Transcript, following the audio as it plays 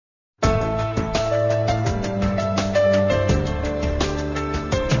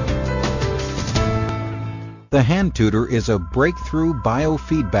The HandTutor is a breakthrough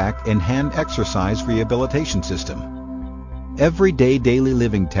biofeedback and hand exercise rehabilitation system. Everyday daily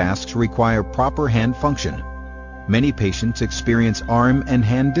living tasks require proper hand function. Many patients experience arm and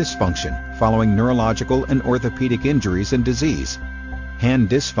hand dysfunction following neurological and orthopedic injuries and disease. Hand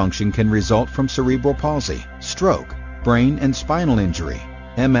dysfunction can result from cerebral palsy, stroke, brain and spinal injury,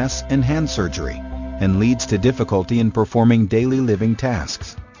 MS and hand surgery, and leads to difficulty in performing daily living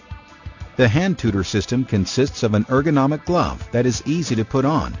tasks. The HandTutor system consists of an ergonomic glove that is easy to put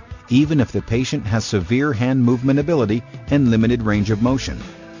on, even if the patient has severe hand movement ability and limited range of motion.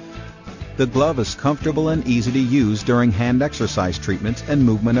 The glove is comfortable and easy to use during hand exercise treatments and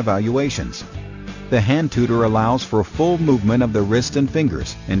movement evaluations. The HandTutor allows for full movement of the wrist and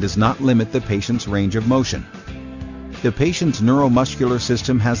fingers and does not limit the patient's range of motion. The patient's neuromuscular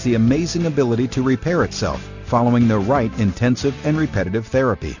system has the amazing ability to repair itself following the right intensive and repetitive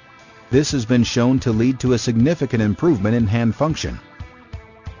therapy. This has been shown to lead to a significant improvement in hand function.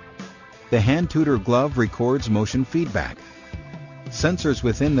 The HandTutor glove records motion feedback. Sensors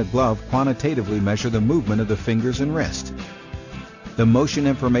within the glove quantitatively measure the movement of the fingers and wrist. The motion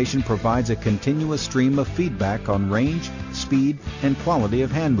information provides a continuous stream of feedback on range, speed, and quality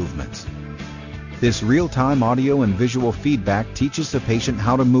of hand movements. This real-time audio and visual feedback teaches the patient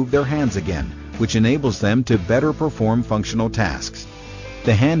how to move their hands again, which enables them to better perform functional tasks.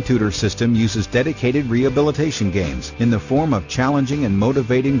 The HandTutor system uses dedicated rehabilitation games in the form of challenging and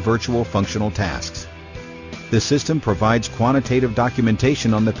motivating virtual functional tasks. The system provides quantitative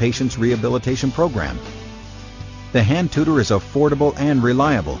documentation on the patient's rehabilitation program. The HandTutor is affordable and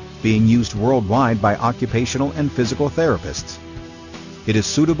reliable, being used worldwide by occupational and physical therapists. It is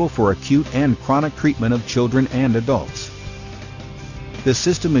suitable for acute and chronic treatment of children and adults. The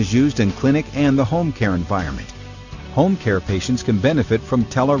system is used in clinic and the home care environment. Home care patients can benefit from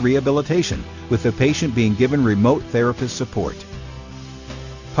tele-rehabilitation, with the patient being given remote therapist support.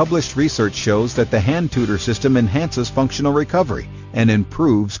 Published research shows that the HandTutor system enhances functional recovery and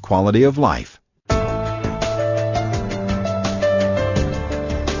improves quality of life.